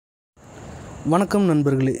வணக்கம்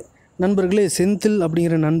நண்பர்களே செந்தில்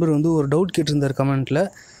அப்படிங்கிற நண்பர் வந்து ஒரு டவுட் கேட்டிருந்தார் கமெண்ட்டில்.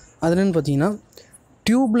 அது என்னென்னு பார்த்தீங்கன்னா,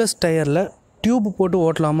 டியூப்லெஸ் டயரில் டியூப் போட்டு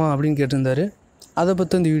ஓட்டலாமா அப்படின்னு கேட்டிருந்தார். அதை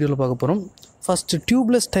பற்றி இந்த வீடியோவில் பார்க்க போகிறோம். ஃபஸ்ட்டு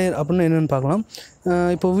டியூப்லெஸ் டயர் அப்படின்னா என்னென்னு பார்க்கலாம்.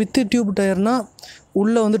 இப்போ வித்து டியூப் டயர்னால்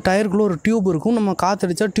உள்ளே வந்து டயருக்குள்ளே ஒரு டியூப் இருக்கும். நம்ம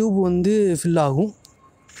காற்றடிச்சா டியூப் வந்து ஃபில் ஆகும்.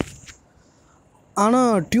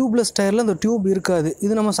 ஆனால் டியூப்லெஸ் டயரில் அந்த டியூப் இருக்காது.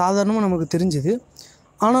 இது நம்ம சாதாரணமாக நமக்கு தெரிஞ்சுது.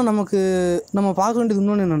 ஆனால் நம்ம பார்க்க வேண்டியது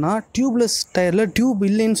இன்னொன்று என்னென்னா, டியூப்லெஸ் டயரில் டியூப்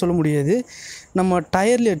இல்லைன்னு சொல்ல முடியாது. நம்ம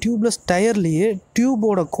டயர்லேயே டியூப்லெஸ் டயர்லேயே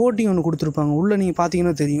டியூபோட கோட்டிங் ஒன்று கொடுத்துருப்பாங்க. உள்ளே நீங்கள்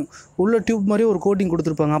பார்த்தீங்கன்னா தெரியும், உள்ளே டியூப் மாதிரி ஒரு கோட்டிங்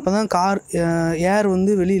கொடுத்துருப்பாங்க. அப்போ தான் ஏர்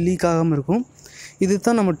வந்து வெளியே லீக் ஆகாமல் இருக்கும். இது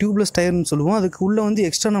தான் நம்ம டியூப்லெஸ் டயர்னு சொல்லுவோம். அதுக்கு உள்ளே வந்து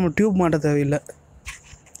எக்ஸ்ட்ரா நம்ம டியூப் மாட்ட தேவையில்லை.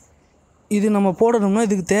 இது நம்ம போடணும்னா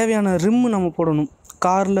இதுக்கு தேவையான ரிம்மு நம்ம போடணும்.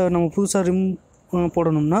 காரில் நம்ம புதுசாக ரிம்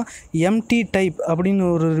போடணும்னா எம்டி டைப் அப்படின்னு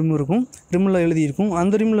ஒரு ரிம் இருக்கும். ரிம்மில் எழுதியிருக்கும்.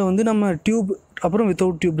 அந்த ரிம்மில் வந்து நம்ம டியூப் அப்புறம்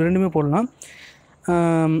வித்தவுட் டியூப் ரெண்டுமே போடலாம்.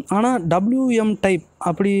 ஆனால் WM டைப்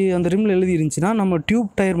அப்படி அந்த ரிம்மில் எழுதி இருந்துச்சுன்னா நம்ம டியூப்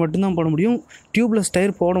டயர் மட்டும்தான் போட முடியும். டியூப்லெஸ்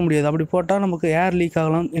டயர் போட முடியாது. அப்படி போட்டால் நமக்கு ஏர் லீக்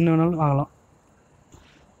ஆகலாம், என்ன வேணாலும் ஆகலாம்.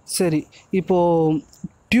 சரி, இப்போது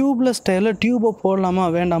டியூப்லெஸ் டயரில் டியூப்பை போடலாமா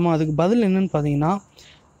வேண்டாமா, அதுக்கு பதில் என்னென்னு பார்த்தீங்கன்னா,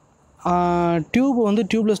 டியூப் வந்து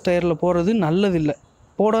டியூப்லெஸ் டயரில் போடுறது நல்லதில்லை.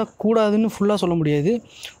 போடக்கூடாதுன்னு ஃபுல்லாக சொல்ல முடியாது.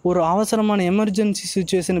 ஒரு அவசரமான எமர்ஜென்சி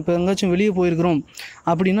சுச்சுவேஷன், இப்போ எங்கேயாச்சும் வெளியே போயிருக்கிறோம்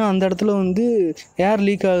அப்படின்னா அந்த இடத்துல வந்து ஏர்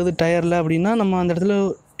லீக் ஆகுது டயரில் அப்படின்னா நம்ம அந்த இடத்துல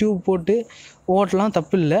டியூப் போட்டு ஓட்டலாம்,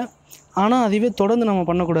 தப்பு இல்லை. ஆனால் அதுவே தொடர்ந்து நம்ம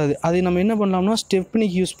பண்ணக்கூடாது. அதை நம்ம என்ன பண்ணலாம்னா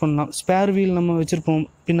ஸ்டெப்னிக்கு யூஸ் பண்ணலாம். ஸ்பேர் வீல் நம்ம வச்சுருப்போம்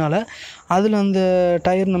பின்னால், அதில் அந்த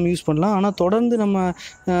டயர் நம்ம யூஸ் பண்ணலாம். ஆனால் தொடர்ந்து நம்ம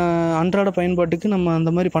அன்றாட பயன்பாட்டுக்கு நம்ம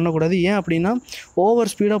அந்த மாதிரி பண்ணக்கூடாது. ஏன் அப்படின்னா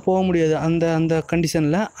ஓவர் ஸ்பீடாக போக முடியாது அந்த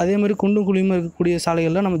கண்டிஷனில். அதே மாதிரி குண்டும் குழியுமாக இருக்கக்கூடிய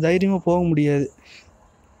சாலைகளில் நம்ம தைரியமாக போக முடியாது.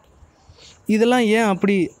 இதெல்லாம் ஏன்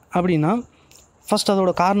அப்படின்னா ஃபஸ்ட்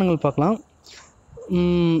அதோட காரணங்கள் பார்க்கலாம்.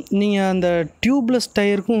 நீங்கள் அந்த டியூப்லெஸ்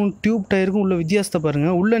டயருக்கும் டியூப் டயருக்கும் உள்ள வித்தியாசத்தை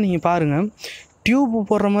பாருங்கள். உள்ளே நீங்கள் பாருங்கள், டியூப்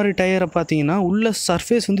போடுற மாதிரி டயரை பார்த்தீங்கன்னா உள்ள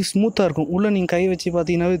சர்ஃபேஸ் வந்து ஸ்மூத்தாக இருக்கும். உள்ளே நீங்கள் கை வச்சு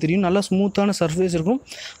பார்த்தீங்கன்னாவே தெரியும், நல்லா ஸ்மூத்தான சர்ஃபேஸ் இருக்கும்.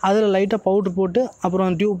 அதில் லைட்டாக பவுட்ரு போட்டு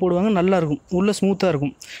அப்புறம் டியூப் போடுவாங்க, நல்லாயிருக்கும். உள்ளே ஸ்மூத்தாக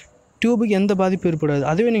இருக்கும். டியூபுக்கு எந்த பாதிப்பும் ஏற்படாது.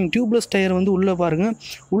 அதுவே நீங்கள் டியூப்லெஸ் டயர் வந்து உள்ளே பாருங்கள்,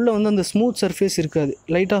 உள்ளே வந்து அந்த ஸ்மூத் சர்ஃபேஸ் இருக்காது,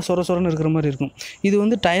 லைட்டாக சொரன்னு இருக்கிற மாதிரி இருக்கும். இது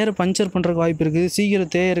வந்து டயரை பஞ்சர் பண்ணுறதுக்கு வாய்ப்பு இருக்குது,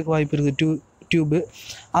 சீக்கிரம் தேயறதுக்கு வாய்ப்பு இருக்குது டியூபு.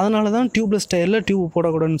 அதனால தான் டியூப்லெஸ் டயரில் டியூப்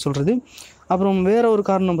போடக்கூடாதுன்னு சொல்கிறது. அப்புறம் வேறு ஒரு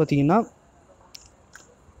காரணம் பார்த்திங்கன்னா,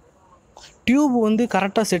 டியூப் வந்து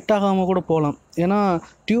கரெக்டாக செட் ஆகாமல் கூட போகலாம். ஏன்னா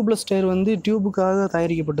டியூப்லெஸ் டயர் வந்து டியூபுக்காக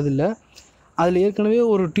தயாரிக்கப்பட்டதில்லை. அதில் ஏற்கனவே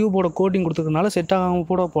ஒரு டியூபோட கோட்டிங் கொடுத்துருக்கனால செட் ஆகாமல்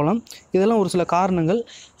கூட போகலாம். இதெல்லாம் ஒரு சில காரணங்கள்.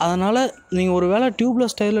 அதனால் நீங்கள் ஒரு வேளை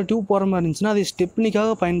டியூப்லெஸ் டயரில் டியூப் போகிற மாதிரி இருந்துச்சுன்னா அதை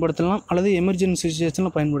ஸ்டெப்னிக்காக பயன்படுத்தலாம், அல்லது எமர்ஜென்சி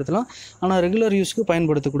சுச்சுவேஷனில் பயன்படுத்தலாம். ஆனால் ரெகுலர் யூஸ்க்கு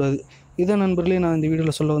பயன்படுத்தக்கூடாது. இதான் நண்பர்களே நான் இந்த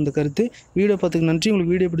வீடியோவில் சொல்ல வந்த கருத்து. வீடியோ பார்த்துக்கு நன்றி.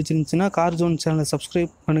 உங்களுக்கு வீடியோ பிடிச்சிருந்துச்சுன்னா கார் ஜோன் சேனலை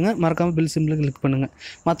சப்ஸ்கிரைப் பண்ணுங்கள், மறக்காமல் பெல் சிம்பிளை கிளிக் பண்ணுங்கள்.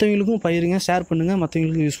 மற்றவங்களுக்கும் பயிருங்க, ஷேர் பண்ணுங்கள்,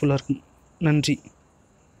 மற்றவங்களுக்கும் யூஸ்ஃபுல்லாக இருக்கும். நன்றி.